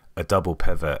playing a double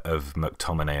pivot of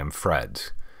McTominay and Fred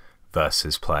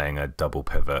versus playing a double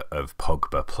pivot of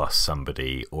Pogba plus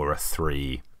somebody, or a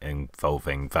three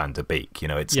involving Van der Beek.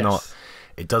 It's not.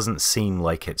 It doesn't seem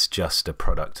like it's just a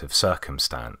product of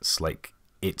circumstance. Like,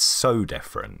 it's so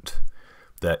different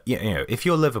that if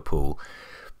you're Liverpool,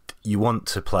 you want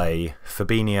to play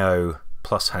Fabinho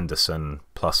plus Henderson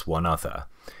plus one other,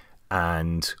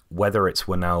 and whether it's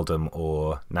Wijnaldum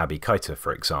or Naby Keita,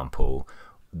 for example,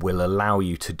 will allow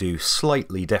you to do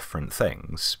slightly different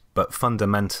things, but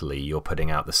fundamentally you're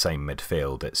putting out the same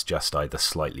midfield. It's just either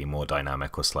slightly more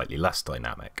dynamic or slightly less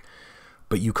dynamic.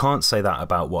 But you can't say that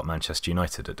about what Manchester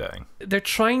United are doing. They're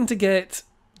trying to get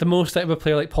the most out of a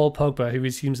player like Paul Pogba, who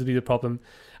seems to be the problem.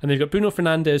 And they've got Bruno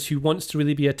Fernandes, who wants to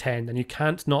really be a 10, and you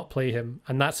can't not play him,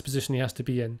 and that's the position he has to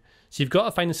be in. So you've got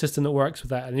to find a system that works with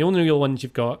that, and the only real ones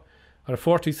you've got are a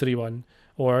 4-2-3-1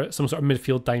 or some sort of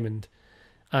midfield diamond.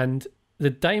 And the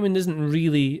diamond isn't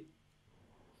really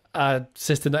a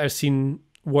system that I've seen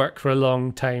work for a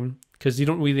long time, because you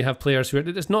don't really have players who are...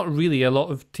 There's not really a lot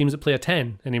of teams that play a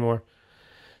 10 anymore.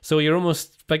 So you're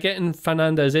almost... By getting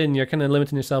Fernandes in, you're kind of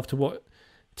limiting yourself to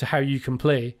how you can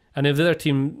play. And if the other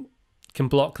team can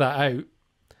block that out,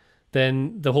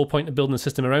 then the whole point of building a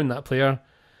system around that player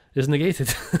is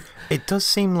negated. It does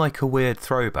seem like a weird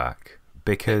throwback,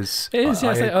 because... It is,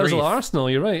 yeah. It was Arsenal,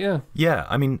 you're right, yeah. Yeah,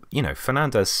 I mean, you know,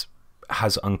 Fernandes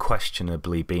has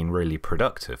unquestionably been really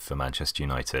productive for Manchester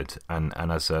United, and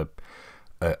as a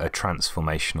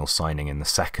transformational signing in the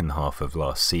second half of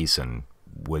last season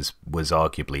was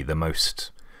arguably the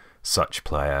most such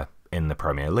player in the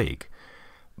Premier League.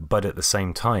 But at the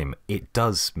same time, it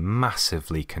does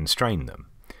massively constrain them,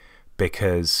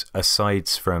 because aside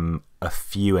from a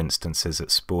few instances at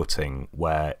Sporting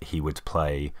where he would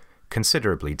play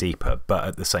considerably deeper, but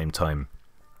at the same time,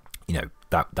 you know,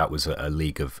 that was a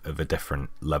league of a different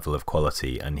level of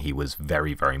quality, and he was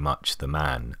very, very much the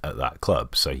man at that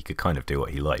club, so he could kind of do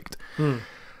what he liked.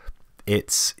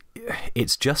 It's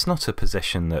just not a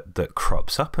position that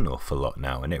crops up an awful lot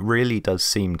now, and it really does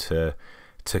seem to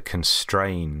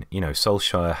constrain. You know,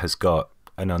 Solskjaer has got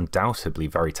an undoubtedly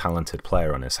very talented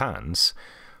player on his hands,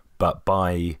 but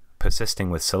by persisting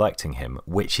with selecting him,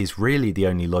 which is really the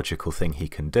only logical thing he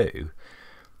can do,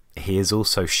 he is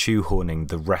also shoehorning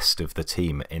the rest of the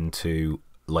team into,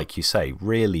 like you say,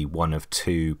 really one of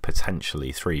two,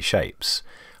 potentially three shapes.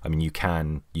 I mean, you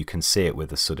can see it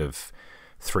with a sort of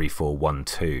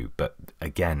 3-4-1-2, but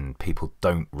again, people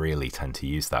don't really tend to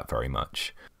use that very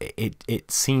much.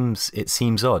 It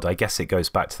seems odd. I guess it goes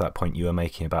back to that point you were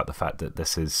making about the fact that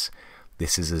this is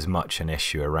as much an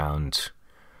issue around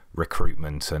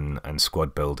recruitment and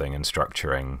squad building and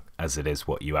structuring as it is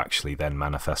what you actually then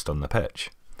manifest on the pitch.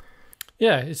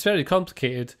 Yeah, it's very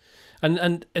complicated.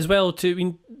 And as well, I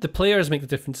mean, the players make the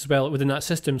difference as well within that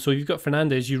system. So if you've got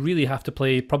Fernandes, you really have to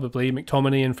play probably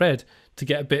McTominay and Fred to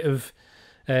get a bit of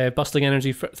bustling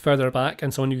energy further back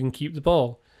and someone who can keep the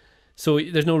ball. So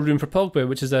there's no room for Pogba,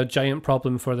 which is a giant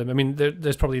problem for them. I mean,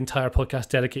 there's probably an entire podcast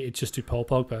dedicated just to Paul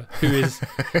Pogba, who is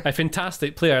a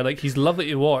fantastic player. Like, he's lovely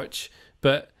to watch,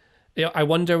 but you know, I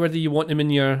wonder whether you want him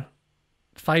in your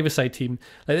five-a-side team.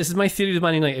 Like, this is my theory with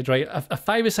Man United, right? A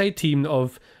five-a-side team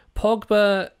of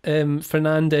Pogba,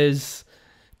 Fernandes,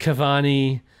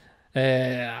 Cavani,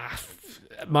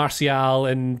 Martial,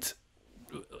 and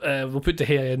we'll put De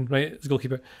Gea in, right, as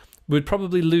goalkeeper, would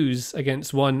probably lose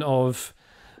against one of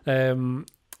Henderson,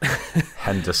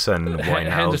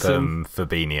 Wijnaldum,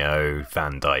 Fabinho,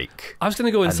 Van Dijk. I was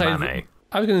going to go inside.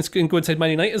 I was going to go inside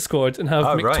Man United squad and have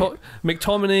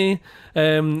McTominay,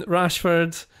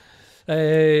 Rashford,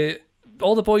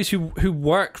 all the boys who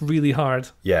work really hard.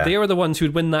 Yeah, they are the ones who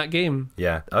would win that game.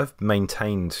 Yeah, I've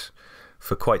maintained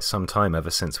for quite some time,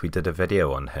 ever since we did a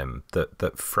video on him,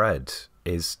 that Fred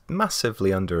is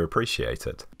massively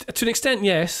underappreciated. To an extent,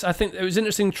 yes. I think it was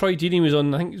interesting. Troy Deeney was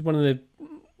on, I think it was one of the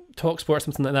TalkSport,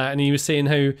 something like that, and he was saying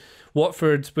how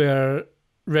Watford were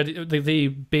ready. They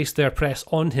based their press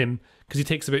on him because he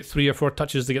takes about 3 or 4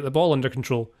 touches to get the ball under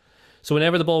control. So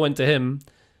whenever the ball went to him,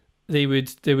 they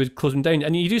would close him down,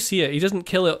 and you do see it. He doesn't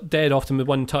kill it dead often with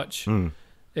one touch.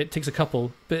 It takes a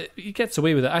couple, but he gets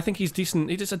away with it. I think he's decent.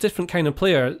 He's just a different kind of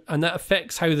player, and that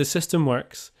affects how the system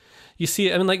works. You see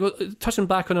it. I mean, like, touching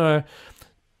back on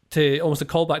to almost a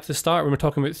callback to the start when we're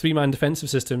talking about 3-man defensive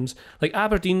systems, like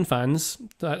Aberdeen fans,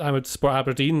 I would support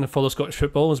Aberdeen and follow Scottish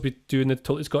football as we do in the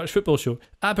Totally Scottish Football Show.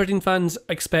 Aberdeen fans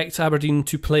expect Aberdeen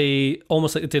to play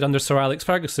almost like they did under Sir Alex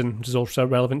Ferguson, which is also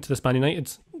relevant to this Man United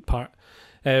part,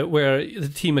 where the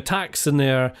team attacks and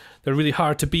they're really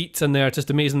hard to beat and they're just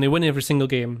amazing. They win every single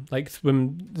game, like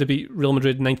when they beat Real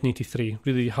Madrid in 1983.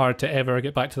 Really hard to ever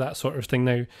get back to that sort of thing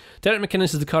now. Derek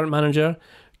McInnes is the current manager,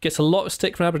 gets a lot of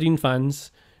stick from Aberdeen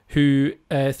fans who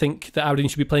think that Aberdeen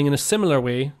should be playing in a similar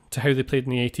way to how they played in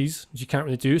the 80s, which you can't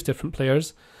really do, it's different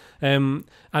players. And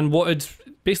I've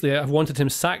wanted him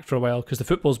sacked for a while because the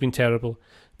football's been terrible.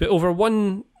 But over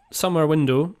one summer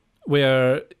window,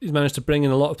 where he's managed to bring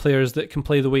in a lot of players that can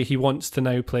play the way he wants to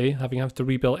now play, having had to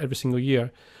rebuild every single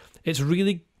year.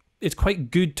 It's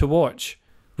quite good to watch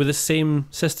with the same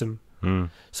system.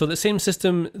 So the same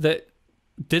system that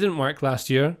didn't work last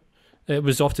year, it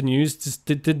was often used, just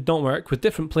did not work with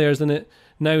different players in it,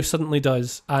 now suddenly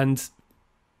does. And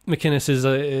McInnes is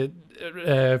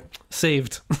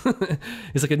saved.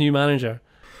 He's like a new manager.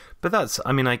 But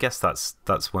I guess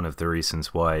that's one of the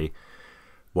reasons why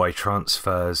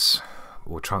transfers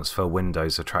or transfer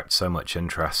windows attract so much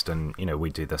interest. And, you know, we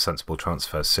do the Sensible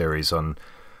Transfer series on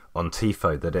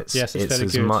Tifo, that it's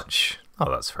as good. Much... Oh,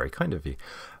 that's very kind of you.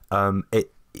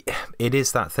 It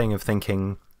is that thing of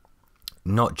thinking,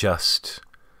 not just,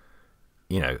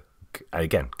 you know,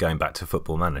 again, going back to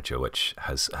Football Manager, which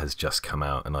has just come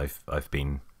out, and I've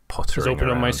been pottering around. It's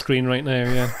open on my screen right now,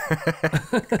 yeah.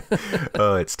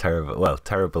 Oh, it's terrible. Well,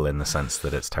 terrible in the sense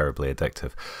that it's terribly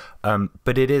addictive.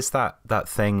 But it is that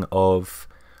thing of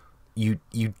you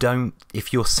don't,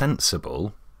 if you're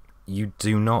sensible, you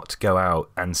do not go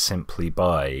out and simply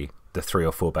buy the 3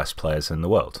 or 4 best players in the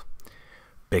world,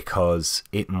 because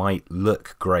it might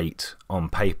look great on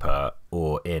paper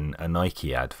or in a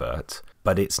Nike advert,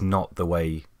 but it's not the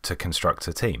way to construct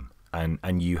a team.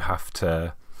 And you have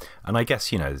to, and I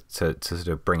guess, you know, to sort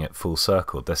of bring it full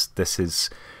circle, this is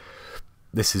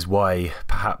why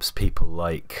perhaps people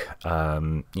like,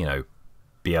 you know,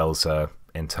 Bielsa,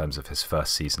 in terms of his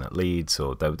first season at Leeds,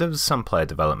 or there was some player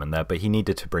development there, but he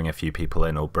needed to bring a few people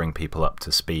in or bring people up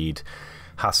to speed.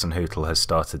 Hasenhüttl has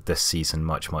started this season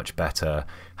much, much better,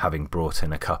 having brought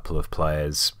in a couple of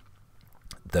players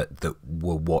that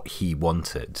were what he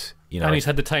wanted. You know, and he's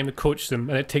had the time to coach them,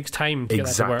 and it takes time to get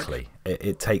that to work. Exactly.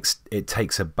 It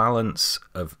takes a balance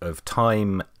of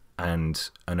time and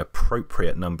an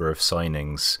appropriate number of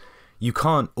signings. You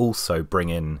can't also bring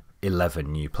in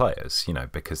 11 new players, you know,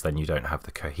 because then you don't have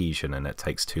the cohesion and it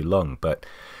takes too long. But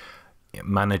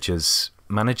managers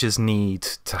need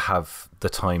to have the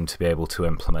time to be able to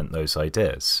implement those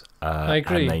ideas. I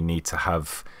agree. And they need to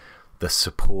have the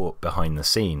support behind the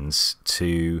scenes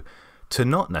to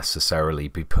not necessarily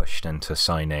be pushed into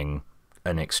signing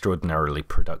an extraordinarily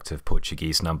productive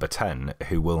Portuguese number 10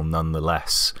 who will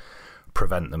nonetheless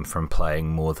prevent them from playing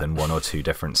more than 1 or 2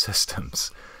 different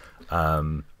systems.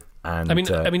 And I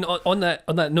mean, on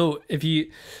that note, if you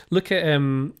look at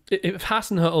if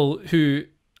Hasenhüttl, who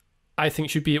I think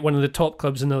should be at one of the top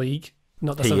clubs in the league,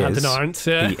 not that Southampton aren't.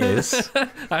 He is.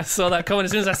 I saw that coming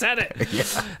as soon as I said it.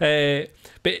 Yeah.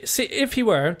 But see, if he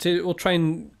were to, we'll try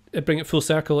and bring it full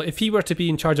circle. If he were to be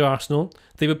in charge of Arsenal,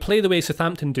 they would play the way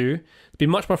Southampton do. It'd be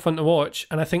much more fun to watch,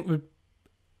 and I think would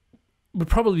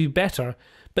probably be better.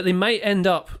 But they might end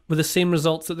up with the same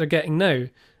results that they're getting now.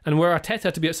 And were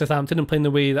Arteta to be at Southampton and playing the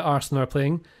way that Arsenal are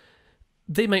playing,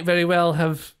 they might very well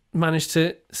have managed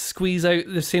to squeeze out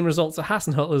the same results that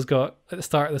Hasenhüttl has got at the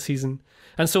start of the season.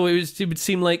 And so it would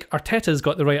seem like Arteta's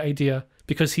got the right idea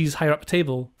because he's higher up the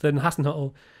table than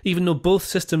Hasenhüttl, even though both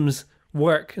systems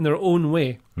work in their own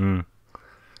way.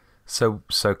 So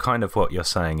kind of what you're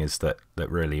saying is that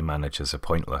really managers are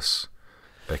pointless,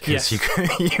 because you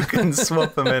can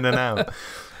swap them in and out.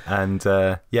 And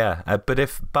but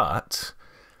if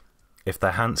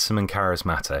they're handsome and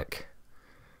charismatic,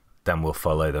 then we'll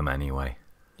follow them anyway.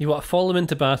 You want to follow them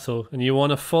into battle, and you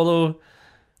want to follow...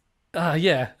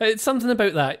 it's something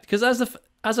about that. Because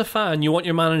as a fan, you want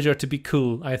your manager to be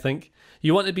cool, I think.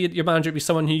 You want your manager to be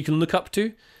someone who you can look up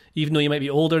to, even though you might be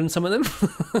older than some of them.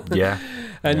 Yeah.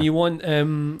 And you want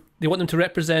they want them to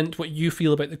represent what you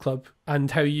feel about the club and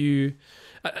how you...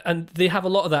 And they have a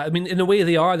lot of that. I mean, in a way,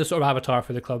 they are the sort of avatar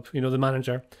for the club, you know, the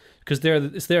manager. Because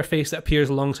it's their face that appears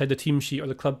alongside the team sheet or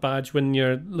the club badge when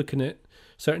you're looking at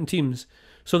certain teams.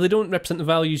 So if they don't represent the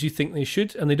values you think they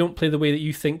should, and they don't play the way that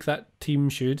you think that team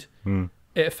should,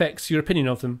 it affects your opinion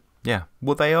of them. Yeah.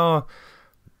 Well, they are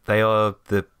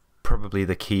probably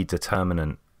the key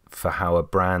determinant for how the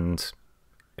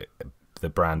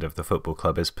brand of the football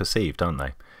club is perceived, aren't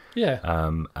they? Yeah.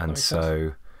 And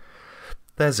so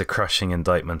there's a crushing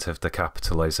indictment of the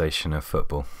capitalisation of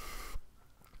football.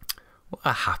 What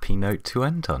a happy note to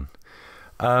end on.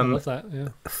 I love that, yeah.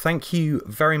 Thank you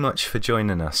very much for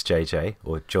joining us, JJ,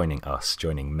 or joining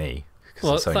me.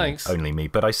 Well, thanks. Only me,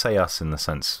 but I say us in the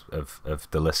sense of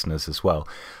the listeners as well.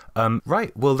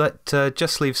 Right, well, that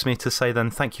just leaves me to say then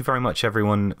thank you very much,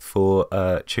 everyone, for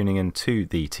tuning in to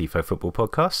the Tifo Football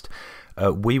Podcast.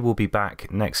 We will be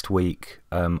back next week.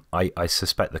 I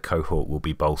suspect the cohort will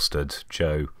be bolstered.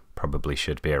 Joe probably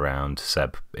should be around.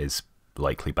 Seb is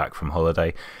likely back from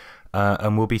holiday.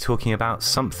 And we'll be talking about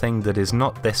something that is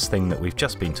not this thing that we've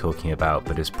just been talking about,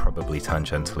 but is probably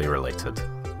tangentially related.